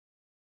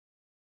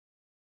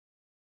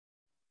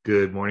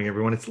Good morning,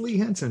 everyone. It's Lee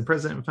Henson,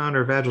 president and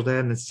founder of Agile Dad,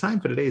 and it's time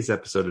for today's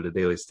episode of the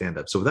Daily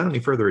Stand-Up. So without any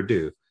further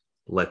ado,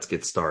 let's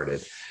get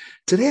started.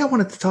 Today, I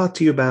wanted to talk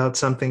to you about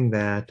something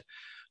that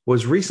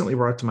was recently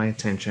brought to my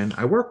attention.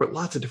 I work with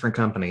lots of different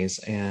companies,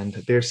 and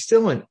there's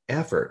still an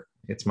effort,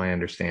 it's my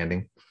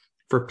understanding,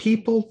 for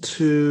people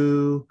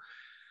to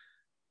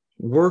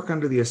work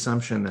under the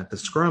assumption that the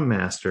Scrum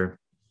Master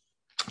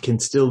can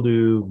still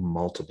do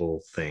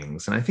multiple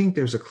things. And I think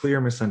there's a clear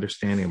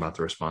misunderstanding about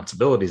the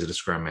responsibilities of the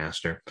Scrum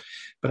Master.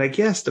 But I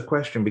guess the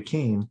question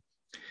became,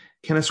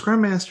 can a Scrum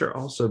Master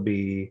also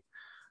be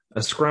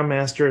a Scrum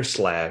Master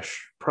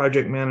slash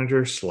project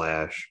manager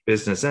slash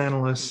business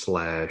analyst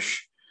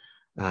slash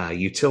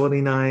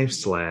utility knife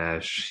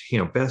slash,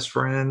 best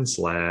friend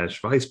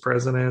slash vice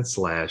president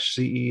slash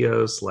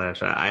CEO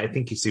slash, I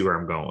think you see where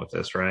I'm going with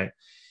this, right?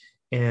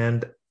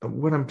 And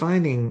what I'm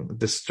finding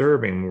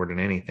disturbing more than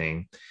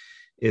anything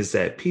is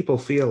that people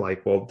feel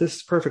like, well, this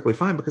is perfectly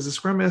fine because the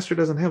Scrum Master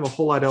doesn't have a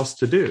whole lot else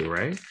to do,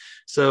 right?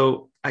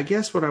 So I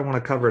guess what I want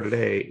to cover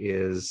today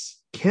is,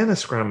 can a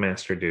Scrum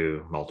Master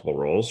do multiple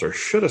roles, or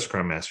should a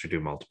Scrum Master do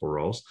multiple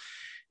roles?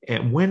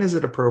 And when is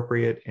it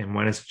appropriate, and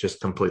when is it just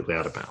completely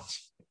out of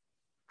bounds?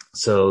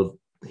 So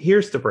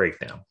here's the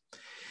breakdown.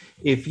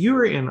 If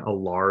you're in a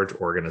large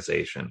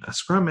organization, a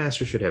Scrum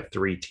Master should have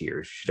 3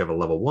 tiers. You should have a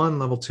level 1,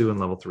 level 2, and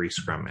level 3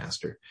 Scrum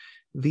Master.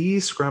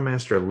 These Scrum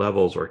Master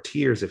levels, or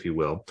tiers, if you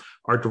will,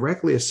 are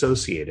directly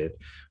associated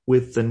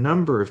with the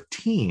number of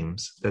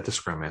teams that the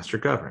Scrum Master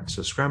governs.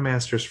 So Scrum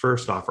Masters,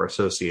 first off, are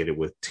associated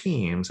with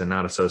teams and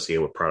not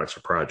associated with products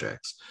or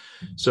projects.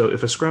 So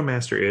if a Scrum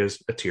Master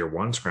is a tier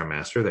 1 Scrum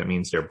Master, that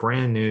means they're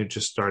brand new,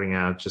 just starting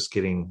out, just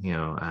getting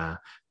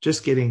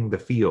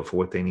the feel for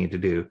what they need to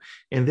do.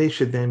 And they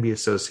should then be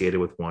associated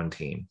with one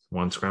team,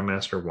 one Scrum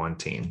Master, one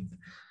team.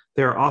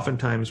 There are often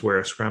times where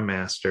a Scrum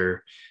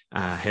Master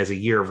has a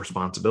year of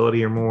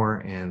responsibility or more,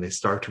 and they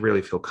start to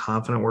really feel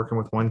confident working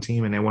with one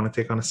team, and they want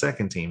to take on a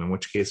second team, in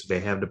which case, if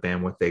they have the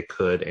bandwidth, they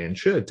could and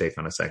should take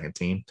on a second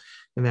team,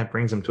 and that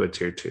brings them to a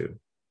tier 2.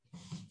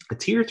 A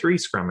tier 3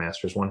 Scrum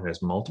Master is one who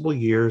has multiple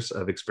years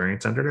of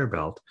experience under their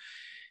belt,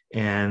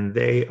 and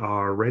they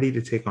are ready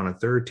to take on a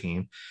third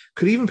team,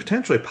 could even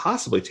potentially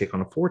possibly take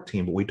on a fourth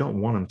team, but we don't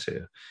want them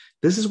to.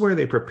 This is where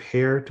they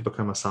prepare to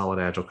become a solid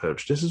Agile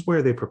coach. This is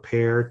where they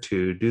prepare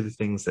to do the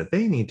things that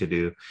they need to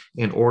do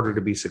in order to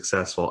be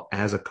successful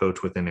as a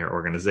coach within their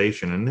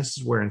organization. And this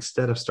is where,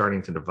 instead of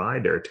starting to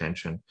divide their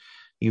attention,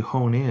 you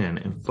hone in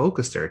and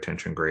focus their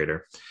attention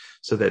greater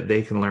so that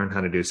they can learn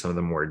how to do some of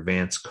the more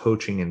advanced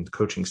coaching and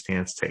coaching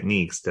stance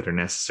techniques that are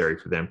necessary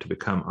for them to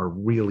become a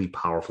really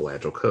powerful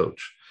Agile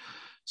coach.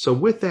 So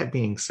with that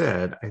being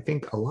said, I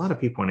think a lot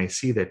of people, when they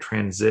see that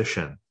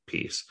transition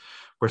piece,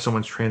 where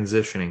someone's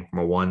transitioning from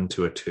a 1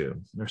 to a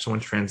 2, or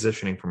someone's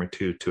transitioning from a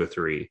 2 to a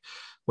 3,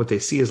 what they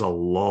see is a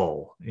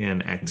lull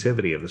in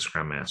activity of the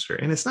Scrum Master.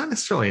 And it's not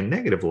necessarily a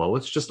negative lull.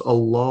 It's just a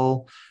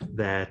lull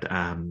that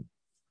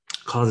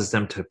causes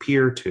them to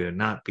appear to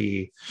not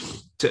be,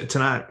 to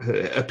not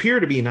appear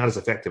to be not as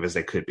effective as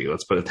they could be.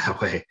 Let's put it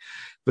that way,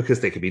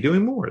 because they could be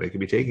doing more. They could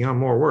be taking on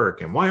more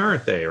work. And why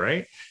aren't they,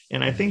 right?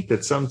 And I think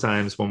that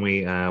sometimes when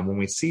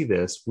we see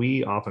this,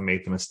 we often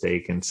make the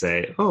mistake and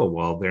say, oh,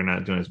 well, they're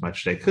not doing as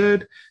much as they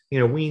could.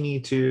 We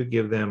need to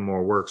give them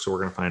more work, so we're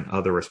going to find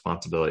other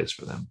responsibilities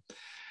for them.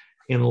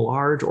 In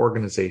large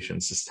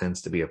organizations, this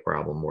tends to be a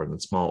problem more than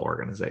small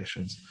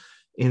organizations.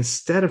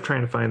 Instead of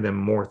trying to find them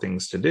more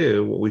things to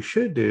do, what we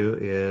should do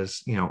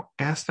is,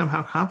 ask them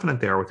how confident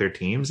they are with their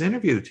teams,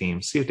 interview the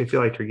team, see if they feel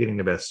like they're getting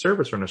the best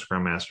service from a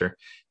Scrum Master,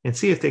 and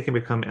see if they can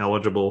become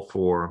eligible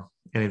for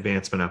an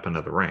advancement up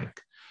another rank.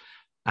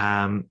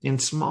 In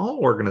small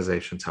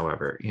organizations,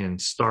 however, in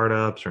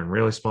startups or in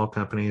really small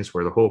companies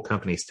where the whole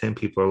company is 10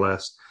 people or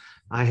less,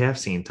 I have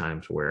seen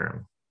times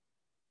where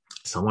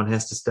someone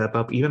has to step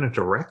up, even a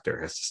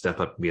director has to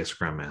step up and be a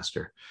Scrum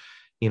Master.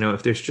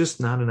 If there's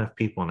just not enough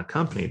people in a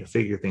company to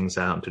figure things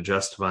out and to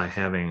justify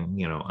having,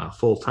 a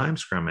full-time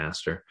Scrum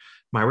Master,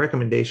 my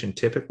recommendation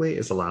typically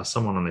is allow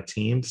someone on a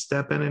team to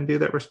step in and do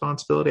that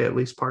responsibility, at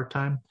least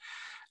part-time,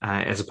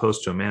 as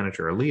opposed to a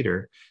manager or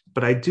leader.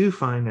 But I do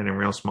find that in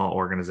real small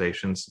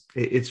organizations,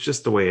 it's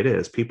just the way it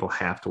is. People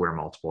have to wear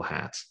multiple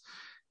hats.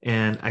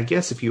 And I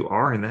guess if you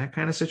are in that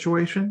kind of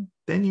situation,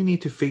 then you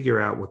need to figure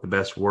out what the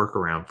best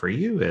workaround for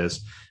you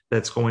is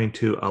that's going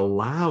to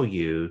allow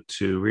you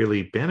to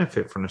really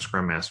benefit from the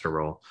Scrum Master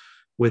role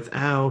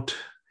without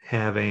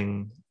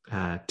having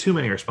too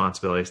many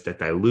responsibilities that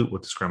dilute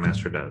what the Scrum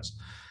Master does.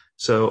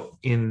 So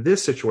in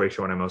this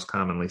situation, what I most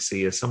commonly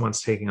see is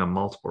someone's taking on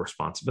multiple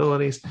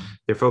responsibilities.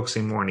 They're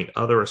focusing more on the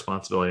other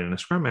responsibility than the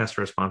Scrum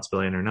Master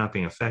responsibility, and they're not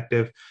being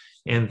effective.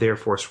 And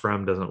therefore,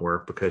 Scrum doesn't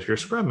work because your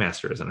Scrum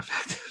Master isn't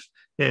effective.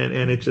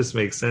 And it just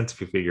makes sense if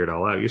you figure it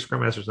all out. Your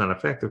Scrum Master is not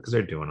effective because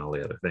they're doing all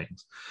the other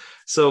things.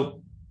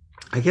 So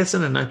I guess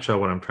in a nutshell,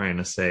 what I'm trying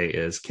to say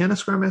is, can a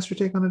Scrum Master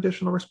take on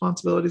additional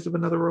responsibilities of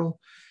another role?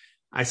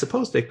 I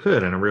suppose they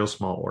could in a real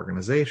small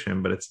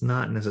organization, but it's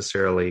not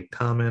necessarily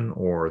common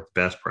or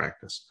best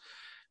practice.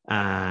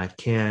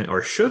 Can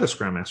or should a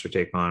Scrum Master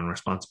take on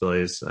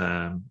responsibilities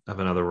of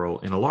another role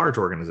in a large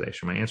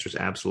organization? My answer is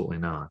absolutely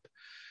not.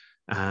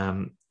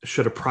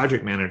 Should a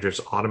project manager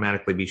just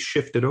automatically be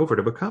shifted over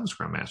to become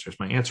Scrum Masters?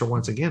 My answer,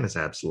 once again, is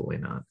absolutely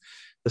not.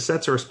 The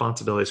sets of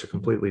responsibilities are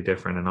completely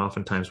different, and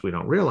oftentimes we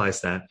don't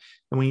realize that.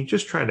 And when you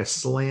just try to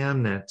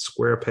slam that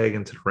square peg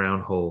into the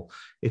round hole,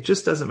 it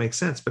just doesn't make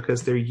sense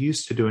because they're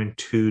used to doing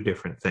two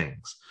different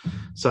things.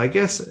 So I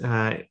guess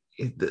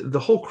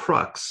the whole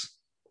crux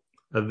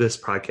of this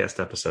podcast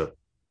episode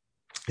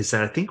is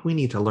that I think we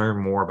need to learn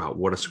more about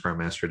what a Scrum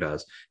Master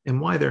does and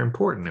why they're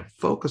important, and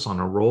focus on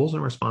the roles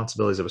and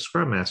responsibilities of a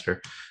Scrum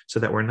Master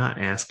so that we're not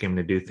asking them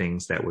to do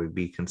things that would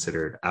be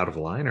considered out of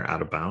line or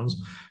out of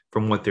bounds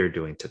from what they're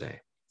doing today.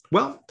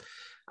 Well,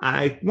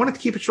 I wanted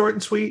to keep it short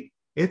and sweet.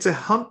 It's a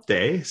hump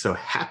day, so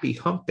happy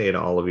hump day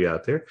to all of you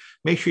out there.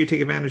 Make sure you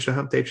take advantage of the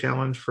hump day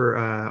challenge for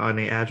on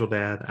the Agile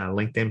Dad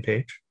LinkedIn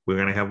page. We're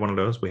going to have one of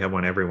those. We have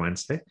one every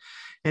Wednesday.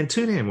 And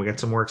tune in. We got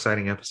some more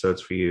exciting episodes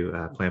for you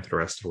planned for the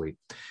rest of the week.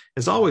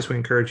 As always, we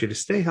encourage you to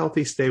stay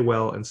healthy, stay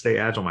well, and stay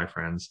agile, my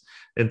friends.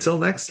 Until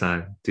next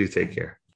time, do take care.